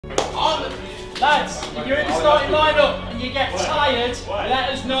Lads, if you're in the starting lineup and you get tired, let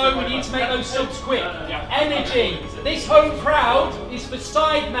us know. We need to make those subs quick. Energy. This home crowd is for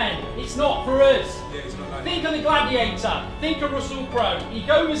side men. It's not for us. Think of the Gladiator. Think of Russell Crowe. He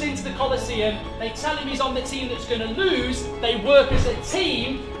goes into the Coliseum. They tell him he's on the team that's going to lose. They work as a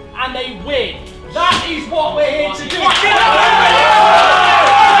team and they win. That is what we're here to do.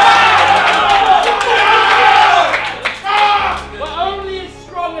 We're only as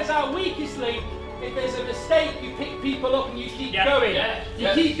strong as our weakest link. If there's a mistake, you pick people up and you keep going. You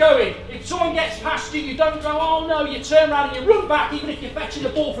keep going. If someone gets past you, you don't go, oh no, you turn around and you run back, even if you're fetching the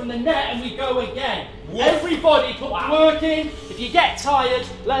ball from the net, and we go again. Everybody put work in. If you get tired,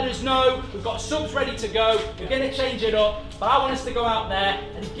 let us know. We've got subs ready to go. We're going to change it up. But I want us to go out there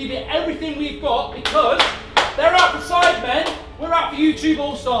and give it everything we've got, because they're out for side men. We're out for YouTube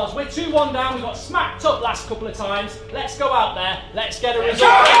All-Stars. We're 2-1 down. We got smacked up last couple of times. Let's go out there. Let's get a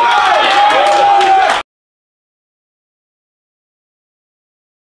result.